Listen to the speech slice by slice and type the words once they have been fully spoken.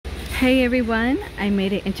Hey everyone, I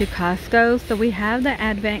made it into Costco. So we have the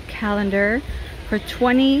advent calendar for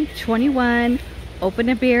 2021. Open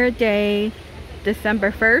a beer a day,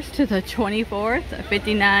 December 1st to the 24th,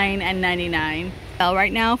 $59.99. Sell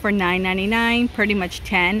right now for $9.99, pretty much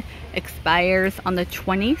 10. Expires on the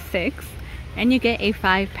 26th, and you get a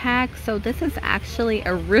 5-pack. So this is actually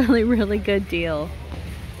a really good deal.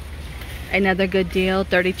 Another good deal,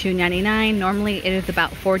 $32.99. Normally it is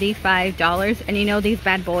about $45, and you know these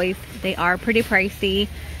bad boys, they are pretty pricey.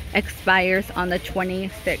 Expires on the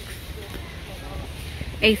 26th.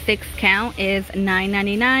 A 6 count is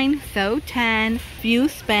 $9.99, so 10. If you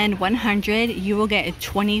spend $100, you will get a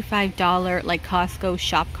 $25 like Costco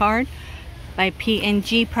shop card by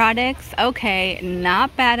P&G products. Okay,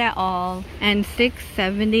 not bad at all. And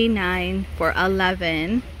 $6.79 for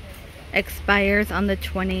 11. Expires on the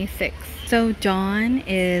 26th. So Dawn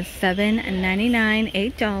is $7.99,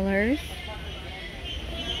 $8.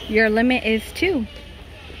 Your limit is 2.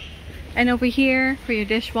 And over here for your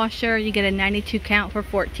dishwasher, you get a 92 count for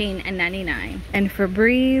 $14.99. And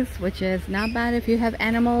Febreze, which is not bad if you have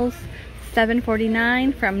animals,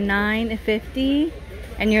 $7.49 from $9.50,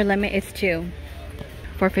 and your limit is 2.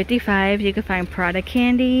 For $55, you can find Prada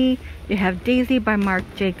candy. You have Daisy by Marc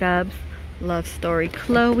Jacobs, Love Story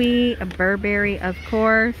Chloe, a Burberry, of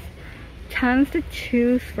course. Tons to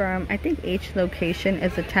choose from. I think each location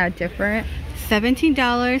is a tad different.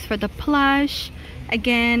 $17 for the plush.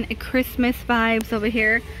 Again, Christmas vibes over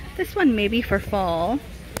here. This one maybe for fall.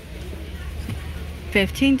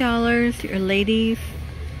 $15, your ladies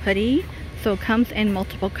hoodie. So it comes in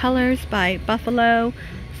multiple colors by Buffalo.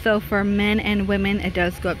 So for men and women, it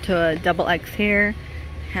does go up to a XX here.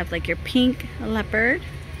 Have like your pink leopard.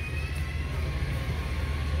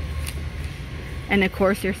 And of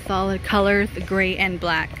course your solid colors, gray and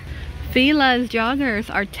black. Fila's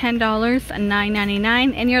joggers are $10,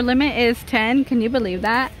 $9.99, and your limit is 10. Can you believe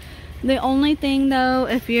that? The only thing though,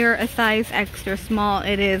 if you're a size extra small,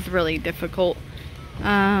 it is really difficult.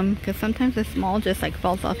 Because sometimes the small just like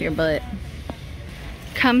falls off your butt.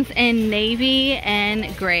 Comes in navy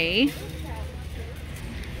and gray.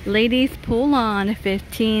 Ladies pull on,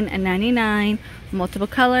 $15.99. Multiple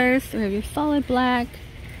colors. So you have your solid black.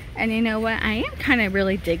 And you know what? I am kind of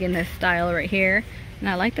really digging this style right here. And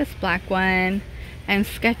I like this black one. And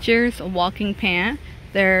Skechers walking pant.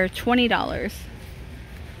 They're $20.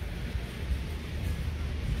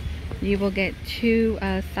 You will get 2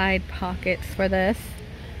 side pockets for this.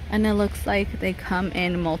 And it looks like they come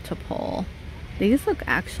in multiple. These look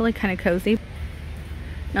actually kind of cozy.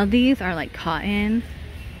 Now these are like cotton.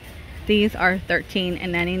 These are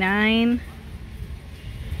 $13.99.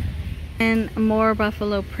 And more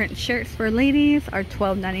Buffalo print shirts for ladies are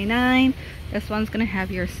 $12.99. This one's gonna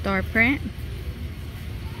have your star print.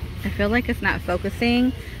 I feel like it's not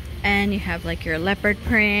focusing. And you have like your leopard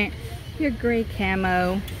print, your gray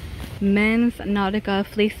camo. Men's Nautica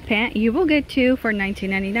fleece pant. You will get 2 for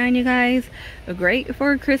 $19.99, you guys. Great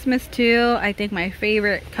for Christmas too. I think my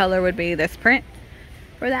favorite color would be this print.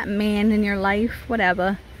 For that man in your life,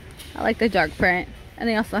 whatever. I like the dark print. And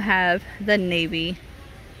they also have the navy.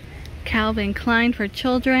 Calvin Klein for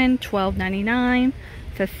children, $12.99. It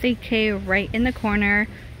says CK right in the corner.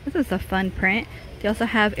 This is a fun print. They also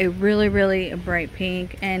have a really bright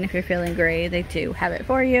pink, and if you're feeling gray, they do have it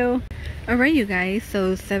for you. Alright you guys,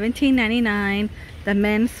 so $17.99. The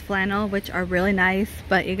men's flannel, which are really nice,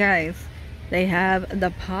 but you guys, they have the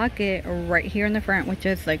pocket right here in the front, which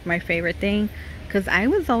is like my favorite thing, because I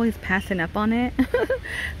was always passing up on it.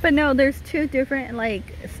 But no, there's 2 different like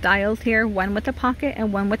styles here, one with a pocket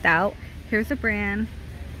and one without. Here's the brand.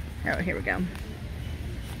 Oh, here we go.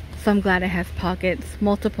 So I'm glad it has pockets,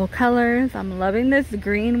 multiple colors. I'm loving this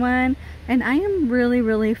green one, and I am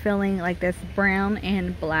really feeling like this brown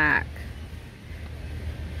and black.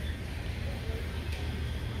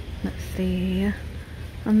 Let's see.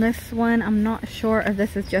 On this one, I'm not sure if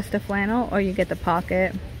this is just a flannel or you get the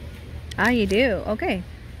pocket. Ah, you do. Okay.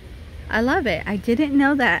 I love it. I didn't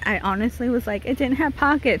know that. I honestly was like, it didn't have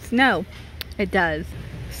pockets. No, it does.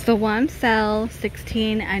 So one sell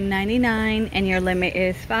 $16.99, and your limit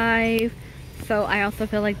is 5. So I also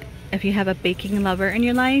feel like if you have a baking lover in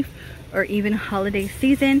your life, or even holiday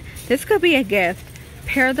season, this could be a gift.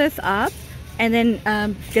 Pair this up and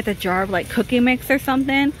then get a jar of like cookie mix or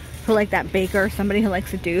something for like that baker or somebody who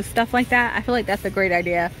likes to do stuff like that. I feel like that's a great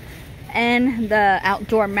idea. And the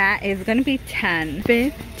outdoor mat is going to be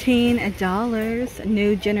 $15.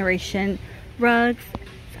 New generation rugs.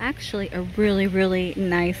 It's actually a really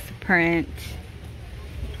nice print.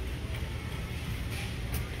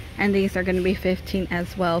 And these are going to be $15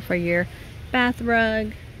 as well for your bath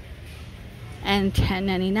rug. and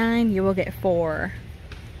 $10.99 you will get 4.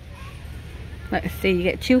 Let's see, you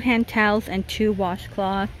get 2 hand towels and 2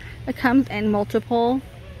 washcloths. It comes in multiple.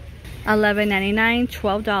 $11.99,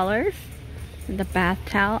 $12. And the bath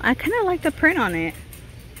towel, I kind of like the print on it.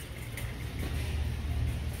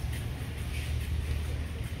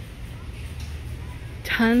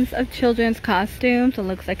 Tons of children's costumes. It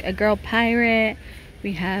looks like a girl pirate.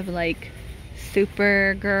 We have like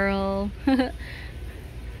Supergirl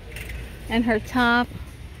and her top.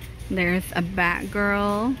 There's a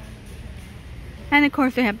Batgirl. And of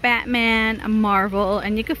course we have Batman, a Marvel,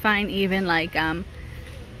 and you can find even like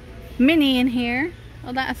Minnie in here.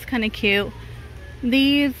 Oh, that's kind of cute.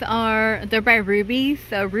 They're by Ruby.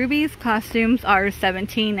 So Ruby's costumes are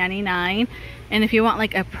 $17.99. And if you want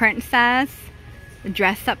like a princess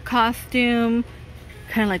dress up costume,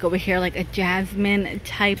 kind of like over here like a Jasmine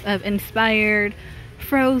type of inspired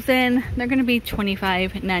Frozen, they're gonna be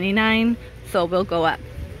 $25.99. So we'll go up.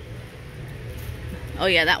 Oh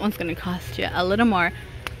yeah, that one's gonna cost you a little more.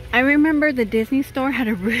 I remember the Disney store had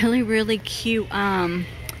a really cute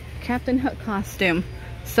Captain Hook costume.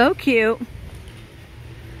 So cute.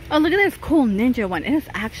 Oh, look at this cool ninja one. It is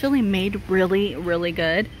actually made really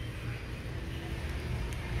good.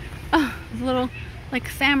 Oh, this little like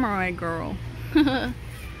samurai girl.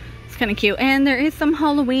 It's kind of cute. And there is some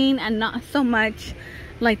Halloween and not so much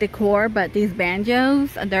like decor, but these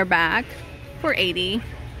banjos, they're back for $80.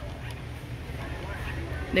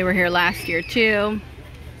 They were here last year too.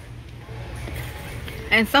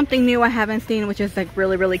 And something new I haven't seen, which is like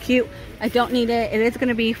really cute. I don't need it. It is going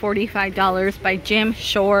to be $45 by Jim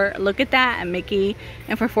Shore. Look at that, and Mickey.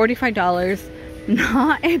 And for $45,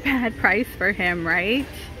 not a bad price for him, right?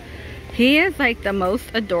 He is like the most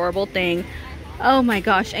adorable thing. Oh my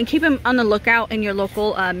gosh. And keep him on the lookout in your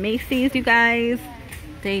local Macy's, you guys.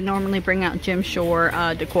 They normally bring out Jim Shore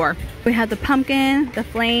decor. We have the pumpkin, the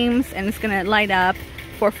flames, and it's going to light up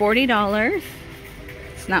for $40.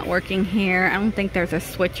 It's not working here. I don't think there's a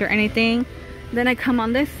switch or anything. Then I come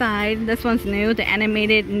on this side. This one's new. The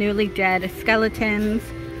animated Newly Dead skeletons.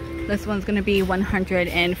 This one's going to be $140.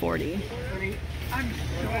 Honey, I'm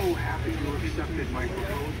so happy you accepted my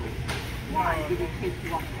proposal. Why did it take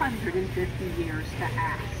you 150 years to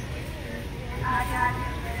ask?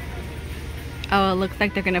 Oh, it looks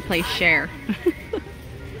like they're going to play Share.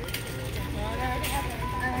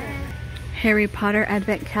 Harry Potter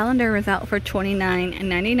Advent Calendar is out for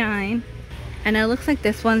 $29.99. And it looks like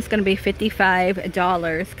this one's going to be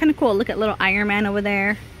 $55. Kind of cool. Look at little Iron Man over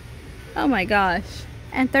there. Oh my gosh.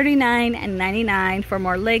 And $39.99 for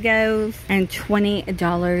more Legos. And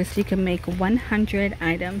 $20. You can make 100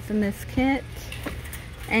 items in this kit.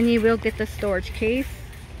 And you will get the storage case.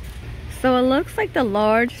 So it looks like the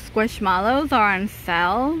large Squishmallows are on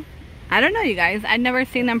sale. I don't know, you guys. I've never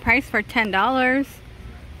seen them priced for $10. It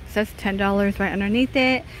says $10 right underneath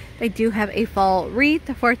it. They do have a fall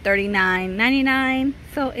wreath for $39.99,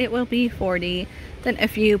 so it will be $40. Then a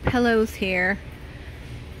few pillows here.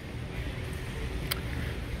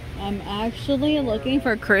 I'm actually looking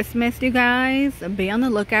for Christmas, you guys. Be on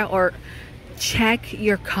the lookout or check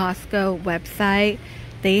your Costco website.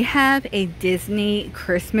 They have a Disney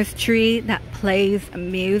Christmas tree that plays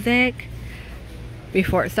music.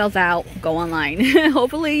 Before it sells out, go online.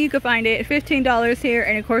 Hopefully you can find it. $15 here,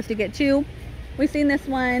 and of course you get 2. We've seen this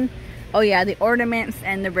one. Oh yeah, the ornaments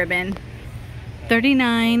and the ribbon.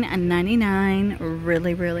 $39.99.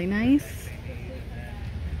 Really nice.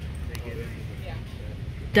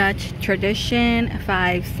 Dutch Tradition,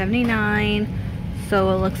 $5.79. So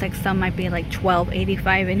it looks like some might be like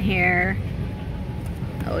 $12.85 in here.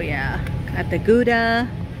 Oh yeah, got the Gouda,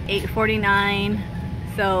 $8.49.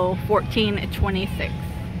 So $14.26.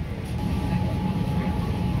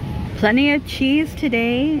 Plenty of cheese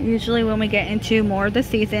today. Usually when we get into more of the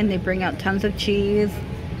season, they bring out tons of cheese.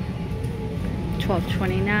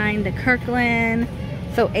 $12.29. The Kirkland.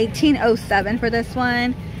 So $18.07 for this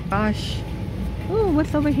one. Gosh. Ooh,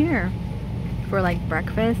 what's over here? For like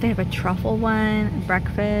breakfast, they have a truffle one.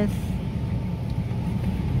 Breakfast.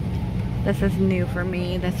 This is new for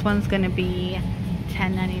me. This one's gonna be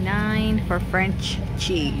 $10.99 for French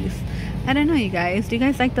cheese. I don't know, you guys. Do you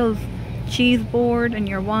guys like those cheese board in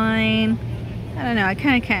your wine? I don't know. I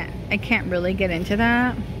can't really get into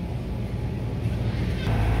that.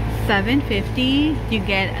 $7.50. You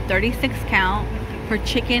get a 36 count for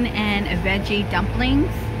chicken and veggie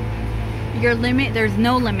dumplings. Your limit, there's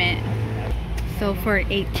no limit. So for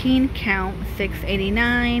 18 count,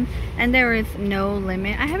 $6.89, and there is no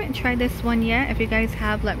limit. I haven't tried this one yet. If you guys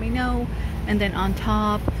have, let me know. And then on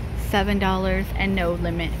top, $7 and no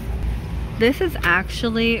limit. This is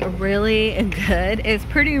actually really good. It's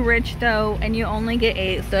pretty rich though, and you only get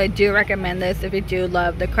 8, so I do recommend this if you do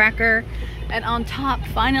love the cracker. And on top,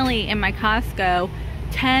 finally in my Costco,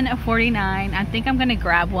 $10.49. I think I'm gonna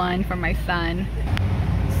grab one for my son.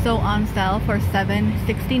 So on sale for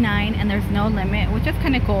 $7.69, and there's no limit, which is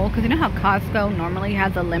kind of cool because you know how Costco normally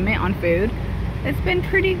has a limit on food. It's been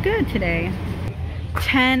pretty good today.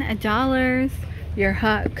 $10, your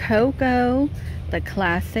hot cocoa, the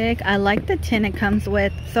classic. I like the tin it comes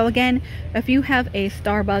with. So again, if you have a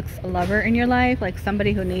Starbucks lover in your life, like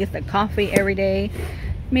somebody who needs the coffee every day,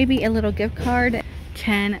 maybe a little gift card.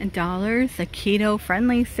 $10, a keto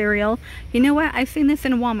friendly cereal. You know what, I've seen this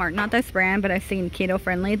in Walmart, not this brand, but I've seen keto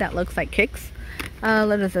friendly that looks like Kix.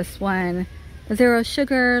 What is this one? 0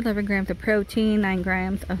 sugar, 11 grams of protein, 9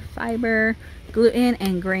 grams of fiber, gluten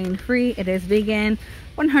and grain free. It is vegan,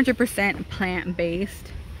 100%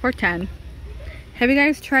 plant-based for 10. Have you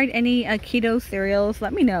guys tried any keto cereals?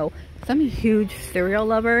 Let me know. I'm a huge cereal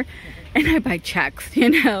lover, and I buy checks, you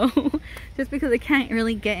know, just because I can't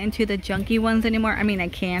really get into the junky ones anymore. I mean, I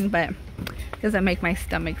can, but it doesn't make my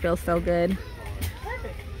stomach feel so good.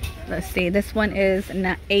 Let's see, this one is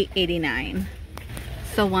 $8.89.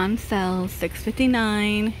 So one sells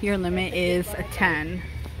 $6.59. Your limit is 10.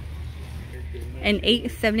 And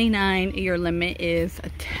 $8.79. Your limit is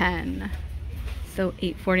 10. So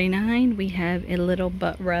 $8.49. We have a little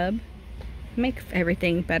butt rub. Makes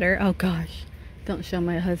everything better. Oh gosh, don't show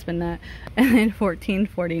my husband that. And then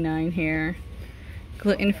 $14.49 here.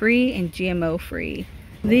 Gluten free and GMO free.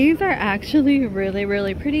 These are actually really,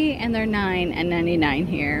 really pretty, and they're $9.99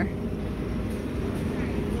 here.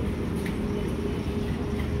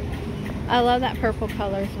 I love that purple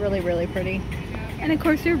color. It's really, really pretty. And of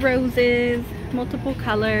course your roses, multiple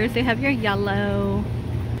colors. They have your yellow.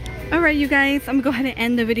 Alright you guys, I'm gonna go ahead and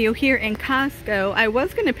end the video here in Costco. I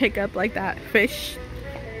was gonna pick up like that fish,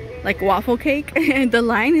 like waffle cake, and the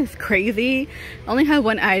line is crazy. Only have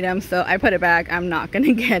one item, so I put it back. I'm not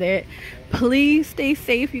gonna get it. Please stay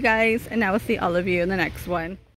safe you guys, and I will see all of you in the next one.